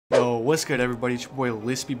Yo, what's good everybody? It's your boy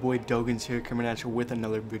Lispy Boy Dogans here, coming at you with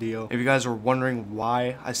another video. If you guys are wondering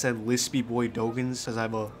why I said Lispy Boy Dogans, because I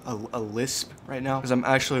have a lisp right now, because I'm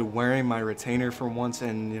actually wearing my retainer for once,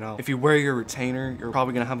 and you know, if you wear your retainer, you're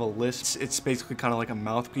probably gonna have a lisp. It's basically kind of like a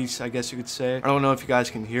mouthpiece, I guess you could say. I don't know if you guys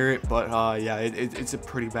can hear it, but yeah, it's a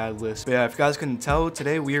pretty bad lisp. But yeah, if you guys couldn't tell,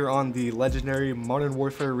 today we are on the legendary Modern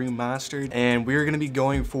Warfare Remastered, and we're gonna be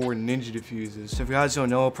going for ninja diffuses. So if you guys don't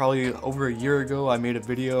know, probably over a year ago, I made a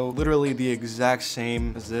video literally the exact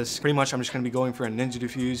same as this. Pretty much I'm just gonna be going for a ninja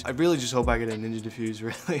diffuse. I really just hope I get a ninja diffuse,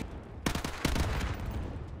 really.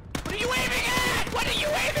 What are you aiming at? What are you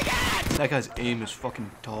aiming at? That guy's aim is fucking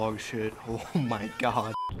dog shit. Oh my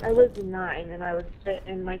god. I was 9 and I would sit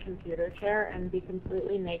in my computer chair and be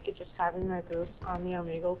completely naked, just having my boost on the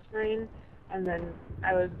Omegle screen, and then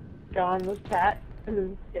I would go on the chat and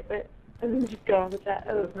then skip it and then just go on the chat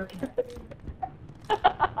over.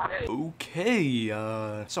 Okay,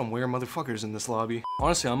 some weird motherfuckers in this lobby.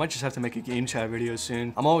 Honestly, I might just have to make a game chat video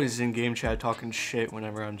soon. I'm always in game chat talking shit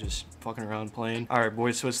whenever I'm just fucking around playing. Alright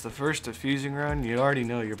boys, so it's the first defusing round. You already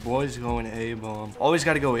know your boy's going A-bomb. Always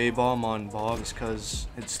gotta go A-bomb on bombs because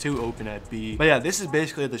it's too open at B. But yeah, this is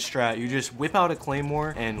basically the strat. You just whip out a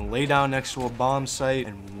claymore and lay down next to a bomb site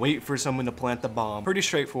and wait for someone to plant the bomb. Pretty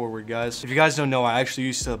straightforward, guys. If you guys don't know, I actually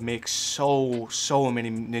used to make so many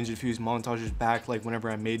ninja defuse montages back like whenever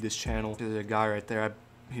I made this channel. There's a guy right there.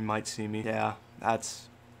 He might see me. Yeah, it's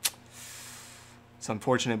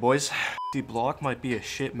unfortunate, boys. D block might be a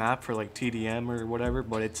shit map for like TDM or whatever,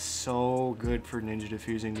 but it's so good for ninja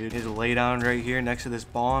defusing, dude. Just lay down right here next to this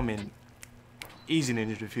bomb and easy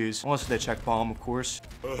ninja defuse. Unless they check bomb, of course.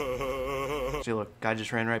 See, look, guy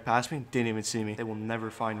just ran right past me. Didn't even see me. They will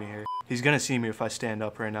never find me here. He's gonna see me if I stand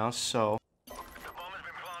up right now, so.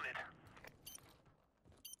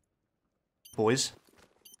 Boys.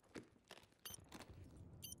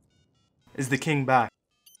 Is the king back?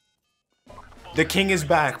 The king is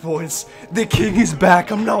back, boys. The king is back.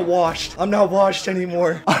 I'm not washed. I'm not washed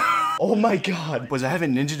anymore. Oh my god. Boys, I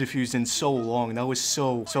haven't ninja diffused in so long. That was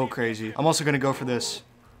so crazy. I'm also gonna go for this.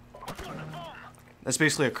 That's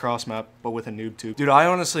basically a cross map, but with a noob tube. Dude, I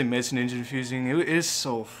honestly miss ninja diffusing. It is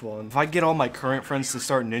so fun. If I get all my current friends to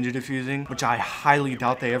start ninja diffusing, which I highly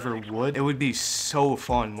doubt they ever would, it would be so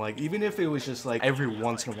fun. Like, even if it was just like every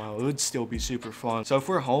once in a while, it would still be super fun. So if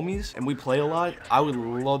we're homies and we play a lot, I would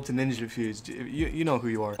love to ninja diffuse. You know who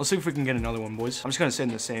you are. Let's see if we can get another one, boys. I'm just gonna sit in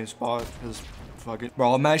the same spot because fuck it.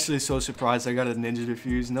 Bro, I'm actually so surprised I got a ninja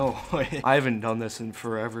diffuse. No way. I haven't done this in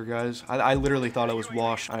forever, guys. I literally thought I was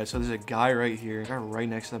washed. Alright, so there's a guy right here. Guy right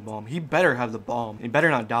next to the bomb. He better have the bomb. He better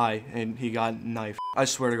not die. And he got knifed. I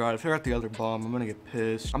swear to god, if I got the other bomb, I'm gonna get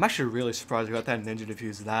pissed. I'm actually really surprised I got that ninja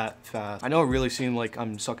diffuse that fast. I know it really seemed like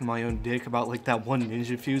I'm sucking my own dick about like that one ninja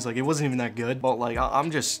diffuse. Like, it wasn't even that good. But like, I'm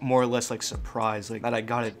just more or less like surprised like that I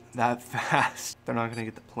got it that fast. They're not gonna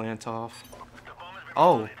get the plant off.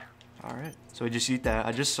 Oh. Alright, so we just eat that.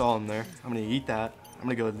 I just saw him there. I'm gonna eat that. I'm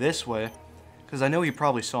gonna go this way, because I know he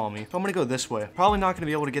probably saw me. So I'm gonna go this way. Probably not gonna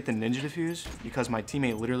be able to get the ninja diffuse, because my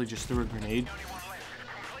teammate literally just threw a grenade.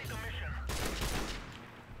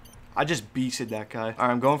 I just beasted that guy. Alright,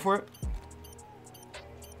 I'm going for it.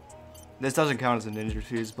 This doesn't count as a ninja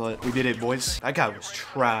diffuse, but we did it, boys. That guy was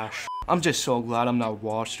trash. I'm just so glad I'm not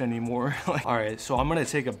washed anymore. Alright, so I'm gonna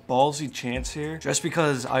take a ballsy chance here, just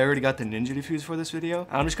because I already got the ninja diffuse for this video.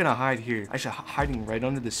 And I'm just gonna hide here. Actually, hiding right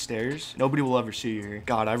under the stairs. Nobody will ever see you here.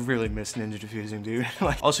 God, I really miss ninja diffusing, dude.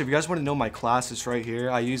 Also, if you guys want to know my class, it's right here.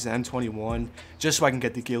 I use the M21 just so I can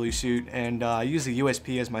get the ghillie suit, and I use the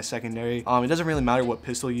USP as my secondary. It doesn't really matter what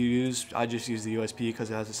pistol you use. I just use the USP because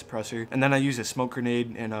it has a suppressor. And then I use a smoke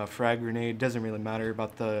grenade and a frag grenade. Doesn't really matter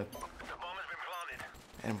about the...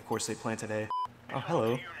 And of course they planted A. Oh,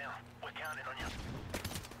 hello.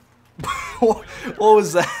 What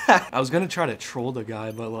was that? I was gonna try to troll the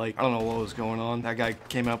guy, but like, I don't know what was going on. That guy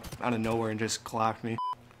came up out of nowhere and just clapped me.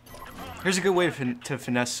 Here's a good way to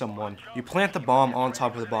finesse someone. You plant the bomb on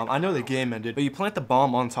top of the bomb. I know the game ended, but you plant the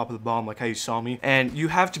bomb on top of the bomb like how you saw me. And you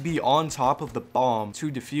have to be on top of the bomb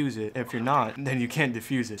to defuse it. If you're not, then you can't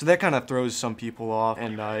defuse it. So that kind of throws some people off,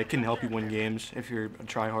 and it can help you win games if you're a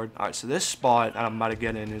tryhard. Alright, so this spot that I'm about to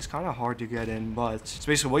get in is kind of hard to get in, but so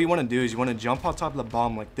basically what you want to do is you want to jump on top of the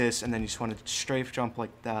bomb like this, and then you just want to strafe jump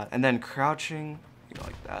like that. And then crouching, you know,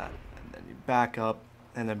 like that. And then you back up.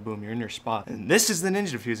 And then boom, you're in your spot. And this is the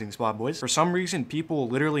ninja defusing spot, boys. For some reason, people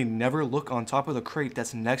literally never look on top of the crate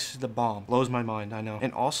that's next to the bomb. Blows my mind, I know.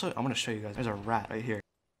 And also, I'm gonna show you guys. There's a rat right here.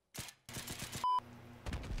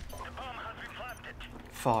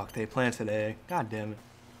 Fuck, they planted A. God damn it.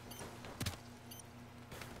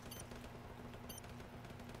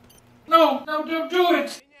 No, don't do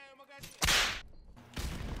it!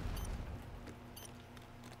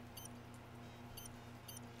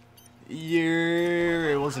 Yeah,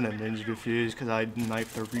 it wasn't a ninja defuse because I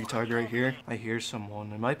knifed the retard right here. I hear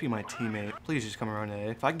someone. It might be my teammate. Please just come around A.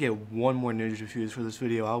 If I can get one more ninja defuse for this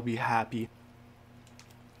video, I'll be happy.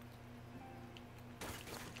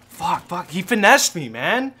 Fuck. He finessed me,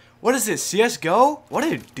 man. What is this, CSGO? What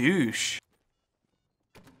a douche.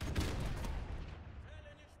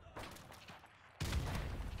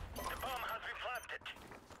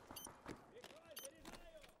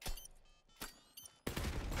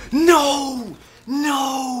 No!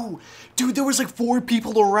 No! Dude, there was like 4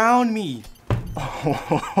 people around me.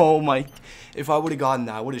 Oh my. If I would have gotten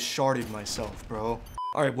that, I would have sharded myself, bro.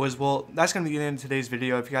 Alright, boys, well, that's going to be the end of today's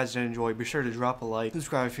video. If you guys did enjoy, be sure to drop a like,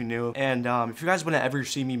 subscribe if you're new, and if you guys want to ever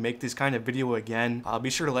see me make this kind of video again, be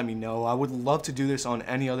sure to let me know. I would love to do this on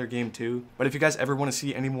any other game too, but if you guys ever want to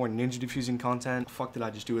see any more ninja defusing content, fuck did I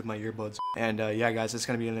just do with my earbuds? And yeah, guys, that's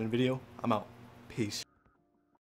going to be the end of the video. I'm out. Peace.